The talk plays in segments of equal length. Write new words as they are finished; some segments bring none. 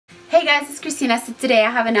Hey guys, it's Kristina. So today I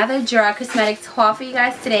have another Gerard Cosmetics haul for you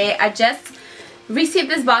guys today. I just received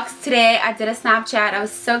this box today. I did a Snapchat. I was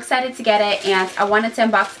so excited to get it, and I wanted to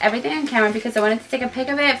unbox everything on camera because I wanted to take a pic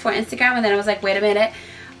of it for Instagram, and then I was like, wait a minute.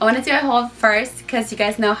 I want to do a haul first because you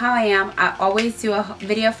guys know how I am. I always do a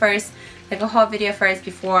video first, like a haul video first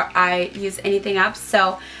before I use anything up.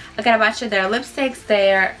 So I got a bunch of their lipsticks,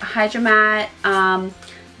 their Hydra Matte,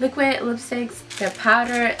 liquid lipsticks, their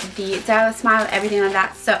powder, the Dial Smile, everything like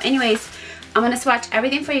that. So anyways, I'm going to swatch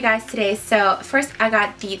everything for you guys today. So first I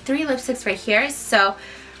got the 3 lipsticks right here. So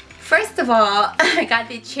first of all, I got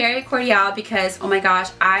the Cherry Cordial because, oh my gosh,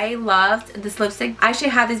 I loved this lipstick. I actually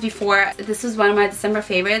had this before. This was one of my December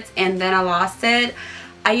favorites, and then I lost it.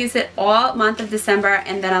 I used it all month of December,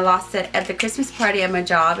 and then I lost it at the Christmas party at my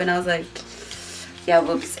job, and I was like, yeah,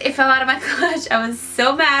 whoops, it fell out of my clutch. I was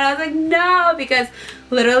so mad. I was like, no, because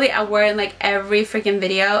literally I wore it in like every freaking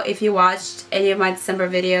video. If you watched any of my December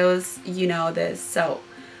videos, you know this. So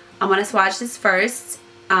I'm gonna swatch this first.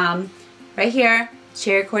 Right here,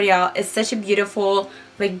 Cherry Cordial is such a beautiful,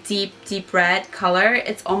 like deep red color.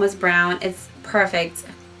 It's almost brown. It's perfect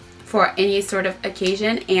for any sort of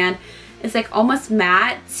occasion, and it's like almost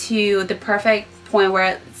matte to the perfect point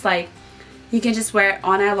where it's like you can just wear it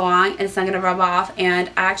all night long and it's not going to rub off. And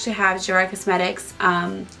I actually have Gerard Cosmetics,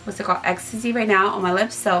 what's it called, Ecstasy right now on my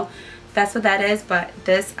lips. So that's what that is. But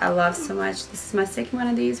this I love so much. This is my second one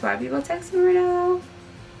of these. Why are people texting me right now?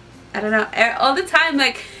 I don't know. All the time.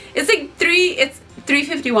 Like, it's like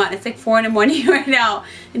 3:51. It's like 4 in the morning right now.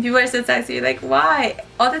 And people are still texting me like, why?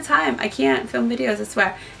 All the time. I can't film videos, I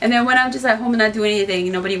swear. And then when I'm just at home and not doing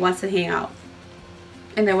anything, nobody wants to hang out.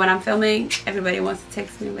 And then when I'm filming, everybody wants to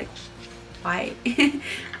text me like, why?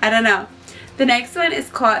 I don't know. The next one is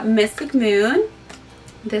called Mystic Moon.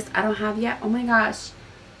 This I don't have yet. Oh my gosh,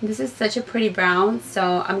 this is such a pretty brown,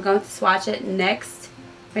 so I'm going to swatch it next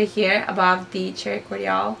right here above the Cherry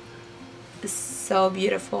Cordial. It's so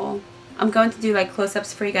beautiful. I'm going to do like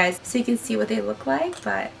close-ups for you guys so you can see what they look like,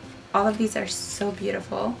 but all of these are so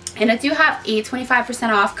beautiful. And I do have a 25%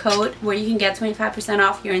 off code where you can get 25%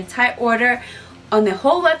 off your entire order on the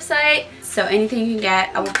whole website. So anything you can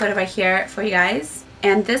get, I will put it right here for you guys.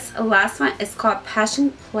 And this last one is called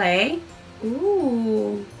Passion Play.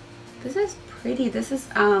 Ooh, this is pretty. This is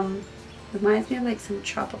reminds me of like some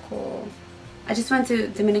tropical. I just went to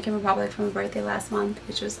Dominican Republic for my birthday last month,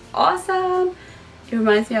 which was awesome. It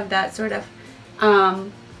reminds me of that sort of.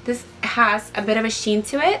 This has a bit of a sheen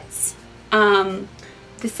to it.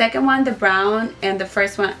 The second one, the brown, and the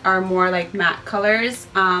first one are more like matte colors.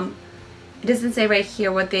 It doesn't say right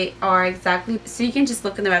here what they are exactly, so you can just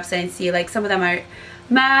look on the website and see. Like, some of them are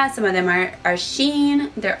matte, some of them are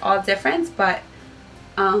sheen. They're all different, but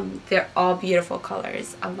they're all beautiful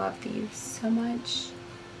colors. I love these so much.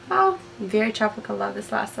 Oh, very tropical. Love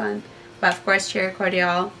this last one. But of course, Cherry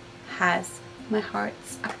Cordial has my heart,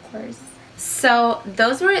 of course. So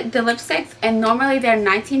those were the lipsticks, and normally they're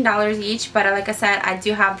 $19 each, but like I said, I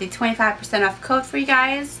do have the 25% off code for you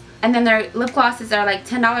guys. And then their lip glosses are like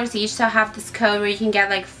 $10 each, so I have this code where you can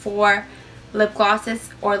get like 4 lip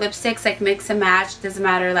glosses or lipsticks, like mix and match, doesn't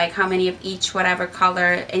matter like how many of each, whatever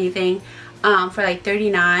color, anything, for like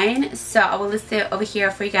 $39. So I will list it over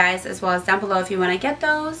here for you guys, as well as down below if you want to get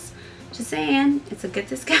those. Just saying, it's a good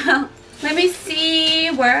discount. Let me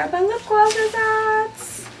see, where are my lip glosses at?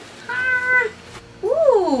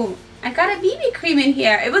 Ooh, I got a BB cream in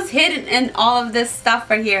here. It was hidden in all of this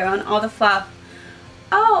stuff right here, on all the fluff.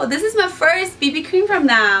 Oh, this is my first BB cream from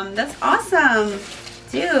them. That's awesome.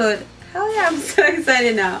 Dude, hell yeah, I'm so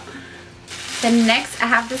excited now. Then next I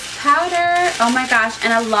have this powder. Oh my gosh,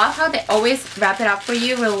 and I love how they always wrap it up for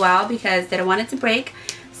you real well because they don't want it to break.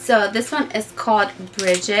 So this one is called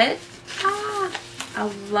Bridget.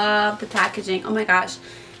 I love the packaging. Oh my gosh,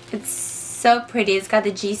 it's so pretty. It's got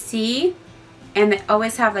the GC, and they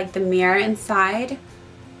always have like the mirror inside.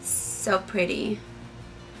 It's so pretty.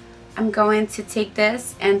 I'm going to take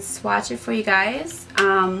this and swatch it for you guys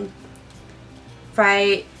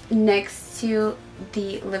right next to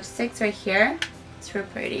the lipsticks right here. It's real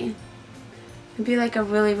pretty. It'd be like a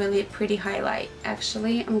really pretty highlight.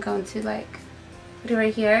 Actually, I'm going to like put it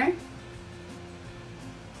right here.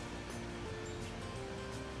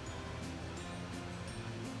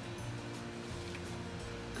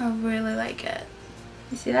 I really like it.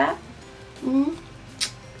 You see that?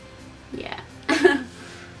 Yeah.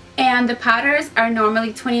 And the powders are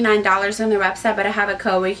normally $29 on their website, but I have a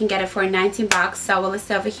code where you can get it for 19 bucks. So I will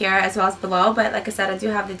list it over here as well as below. But like I said, I do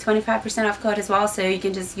have the 25% off code as well, so you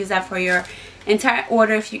can just use that for your entire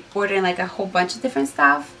order if you order like a whole bunch of different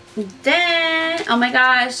stuff. Then, oh my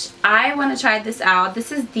gosh, I want to try this out.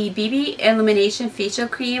 This is the BB Illumination Facial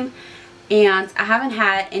Cream, and I haven't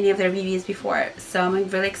had any of their BBs before, so I'm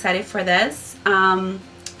really excited for this.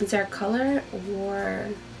 Is there a color or...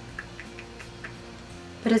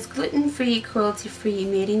 But it's gluten-free, cruelty-free,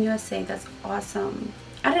 made in USA. That's awesome.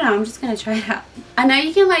 I don't know, I'm just going to try it out. I know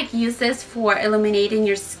you can like use this for illuminating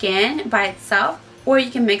your skin by itself, or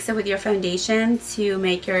you can mix it with your foundation to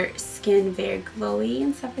make your skin very glowy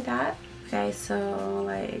and stuff like that. Okay, so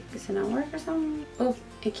like, does it not work or something? Oh,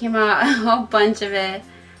 it came out a whole bunch of it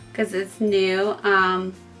because it's new.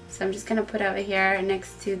 So I'm just gonna put it over here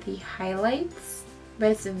next to the highlights.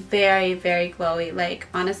 But it's very, very glowy. Like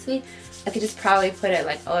honestly, I could just probably put it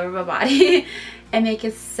like all over my body and make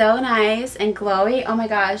it so nice and glowy. Oh my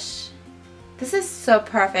gosh, this is so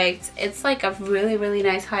perfect. It's like a really, really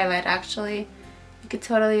nice highlight actually. You could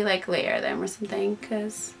totally like layer them or something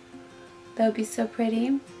because that would be so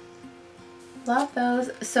pretty. Love those.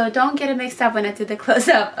 So don't get it mixed up when I do the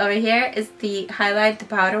close-up. Over here is the highlight, the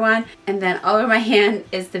powder one, and then all over my hand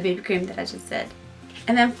is the BB cream that I just did.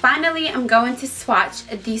 And then finally I'm going to swatch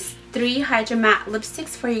these 3 Hydra Matte lipsticks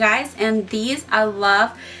for you guys, and these I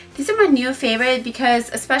love. These are my new favorite because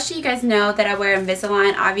especially you guys know that I wear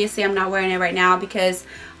Invisalign. Obviously I'm not wearing it right now because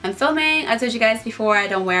I'm filming. I told you guys before I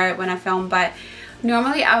don't wear it when I film, but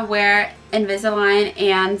normally I wear Invisalign,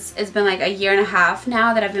 and it's been like a year and a half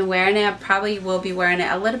now that I've been wearing it. I probably will be wearing it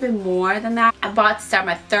a little bit more than that. I bought to start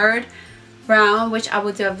my 3rd round, which I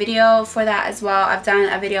will do a video for that as well. I've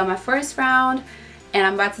done a video on my 1st round, and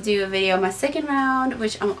I'm about to do a video on my 2nd round,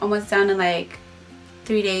 which I'm almost done in like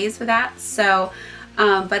 3 days with that. So,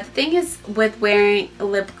 but the thing is with wearing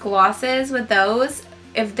lip glosses with those,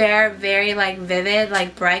 if they're very like vivid,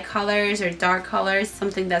 like bright colors or dark colors,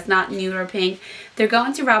 something that's not nude or pink, they're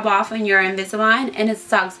going to rub off on your Invisalign, and it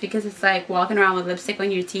sucks because it's like walking around with lipstick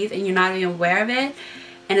on your teeth and you're not even aware of it,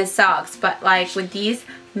 and it sucks. But like with these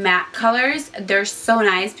matte colors, they're so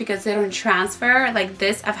nice because they don't transfer. Like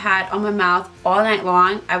this I've had on my mouth all night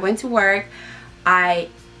long. I went to work, I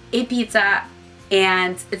ate pizza,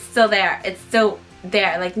 and it's still there. It's still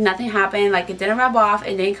there. Like nothing happened. Like it didn't rub off,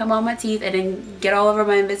 it didn't come on my teeth, it didn't get all over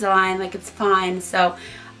my Invisalign. Like it's fine. So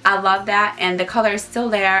I love that, and the color is still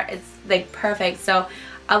there. It's like perfect. So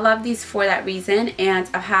I love these for that reason, and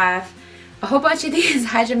I have a whole bunch of these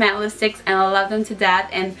Hydra Matte lipsticks, and I love them to death.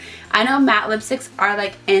 And I know matte lipsticks are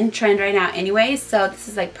like in trend right now anyway, so this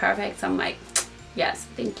is like perfect. So I'm like, yes,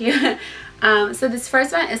 thank you. So this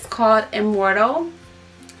first one is called Immortal.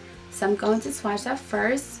 So I'm going to swatch that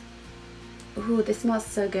first. Ooh, this smells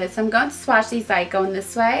so good. So I'm going to swatch these like going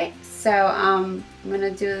this way. So I'm gonna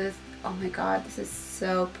do this. Oh my god, this is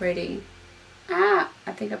so pretty. Ah,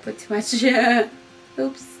 I think I put too much.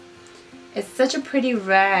 Oops. It's such a pretty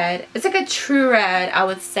red. It's like a true red, I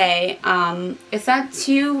would say. It's not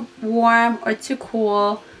too warm or too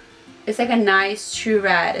cool. It's like a nice true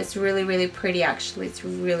red. It's really, really pretty actually. It's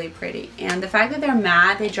really pretty. And the fact that they're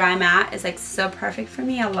matte, they dry matte, is like so perfect for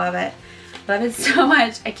me. I love it. Love it so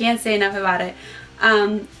much. I can't say enough about it.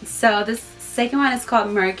 So this second one is called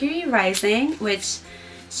Mercury Rising, which,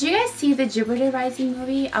 did you guys see the Jupiter Rising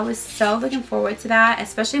movie? I was so looking forward to that,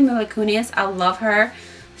 especially Mila Kunis. I love her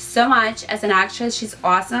so much as an actress. She's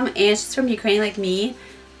awesome, and she's from Ukraine like me,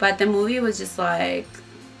 but the movie was just like,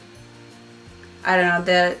 I don't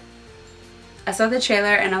know, I saw the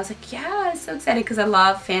trailer and I was like, yeah, I'm so excited because I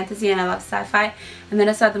love fantasy and I love sci-fi, and then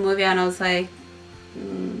I saw the movie and I was like,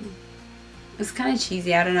 it's kind of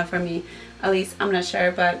cheesy. I don't know, for me at least. I'm not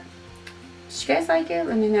sure, but did you guys like it?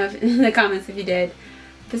 Let me know in the comments if you did.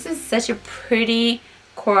 This is such a pretty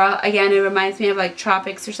coral. Again, it reminds me of like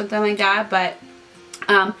tropics or something like that. But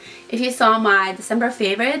if you saw my December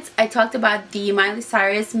favorites, I talked about the Miley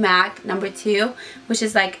Cyrus MAC No. 2, which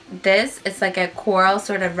is like this. It's like a coral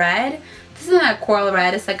sort of red. This isn't a coral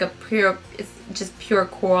red. It's like a pure, it's just pure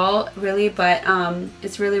coral really, but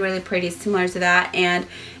it's really, really pretty, similar to that. And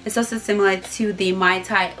it's also similar to the Mai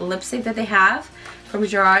Tai lipstick that they have from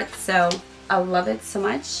Gerard. So I love it so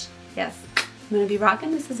much. Yes, I'm gonna be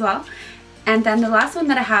rocking this as well. And then the last one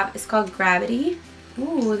that I have is called Gravity.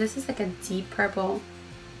 Ooh, this is like a deep purple,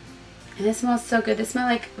 and it smells so good. They smell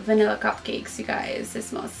like vanilla cupcakes, you guys. It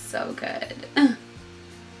smells so good.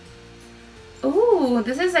 Ooh,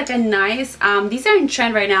 this is like a nice, these are in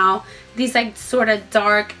trend right now. These like sort of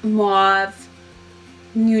dark mauve,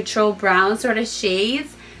 neutral brown sort of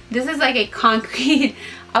shades. This is like a concrete,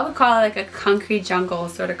 I would call it like a concrete jungle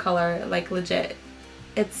sort of color, like legit.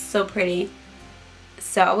 It's so pretty.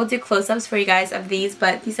 So I will do close-ups for you guys of these,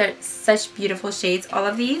 but these are such beautiful shades, all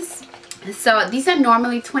of these. So these are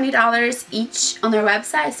normally $20 each on their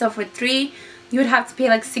website. So for 3 you would have to pay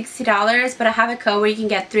like $60, but I have a code where you can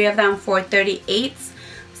get 3 of them for $38.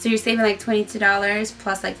 So you're saving like $22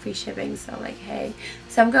 plus like free shipping. So like, hey.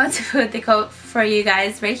 So I'm going to put the code for you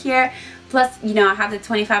guys right here. Plus, you know, I have the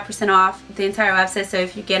 25% off the entire website. So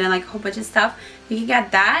if you're getting like a whole bunch of stuff, you can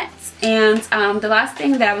get that. And the last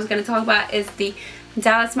thing that I was going to talk about is the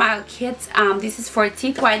Dallas Smile Kits. This is for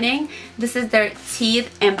teeth whitening. This is their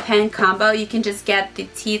teeth and pen combo. You can just get the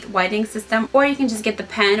teeth whitening system, or you can just get the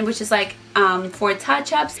pen, which is like for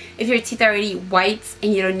touch-ups if your teeth are already white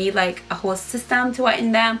and you don't need like a whole system to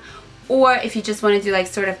whiten them. Or if you just want to do like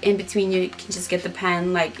sort of in between, you can just get the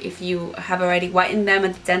pen, like if you have already whitened them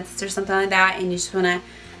at the dentist or something like that and you just want to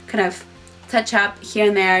kind of touch up here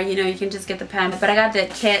and there, you know, you can just get the pen. But I got the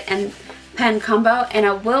kit and pen combo, and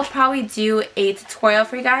I will probably do a tutorial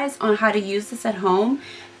for you guys on how to use this at home,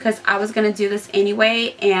 because I was going to do this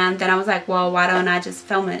anyway, and then I was like, well, why don't I just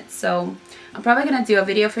film it? So I'm probably going to do a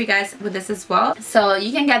video for you guys with this as well. So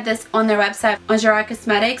you can get this on their website on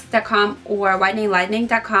gerardcosmetics.com or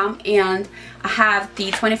whiteninglightning.com, and I have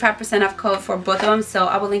the 25% off code for both of them, so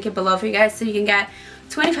I will link it below for you guys, so you can get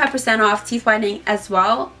 25% off teeth whitening as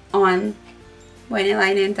well on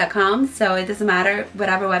whiteninglightning.com. So it doesn't matter,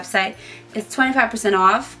 whatever website, it's 25%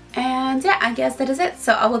 off. And yeah, I guess that is it.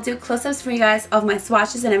 So I will do close-ups for you guys of my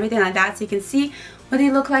swatches and everything like that, so you can see what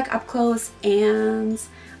they look like up close. And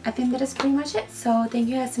I think that is pretty much it. So thank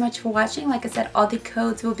you guys so much for watching. Like I said, all the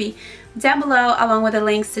codes will be down below, along with the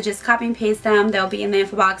links, so just copy and paste them. They'll be in the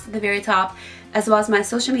info box at the very top, as well as my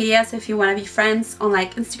social media. So if you want to be friends on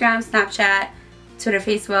like Instagram, Snapchat, Twitter,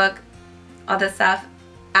 Facebook, all that stuff,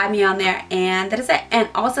 add me on there. And that is it. And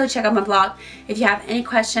also check out my blog if you have any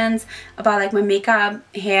questions about like my makeup,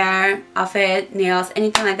 hair, outfit, nails,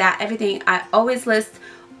 anything like that. Everything I always list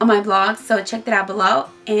on my blog, so check that out below.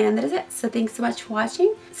 And that is it. So thanks so much for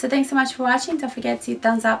watching. Don't forget to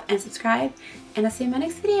thumbs up and subscribe, and I'll see you in my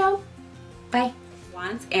next video. Bye.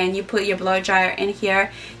 And you put your blow dryer in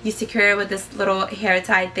here, you secure it with this little hair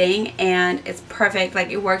tie thing, and it's perfect. Like,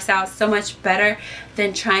 it works out so much better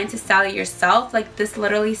than trying to style it yourself. Like, this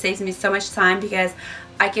literally saves me so much time, because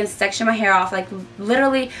I can section my hair off, like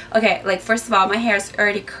literally. Okay, like first of all, my hair is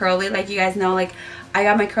already curly, like you guys know. Like, I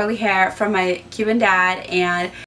got my curly hair from my Cuban dad, and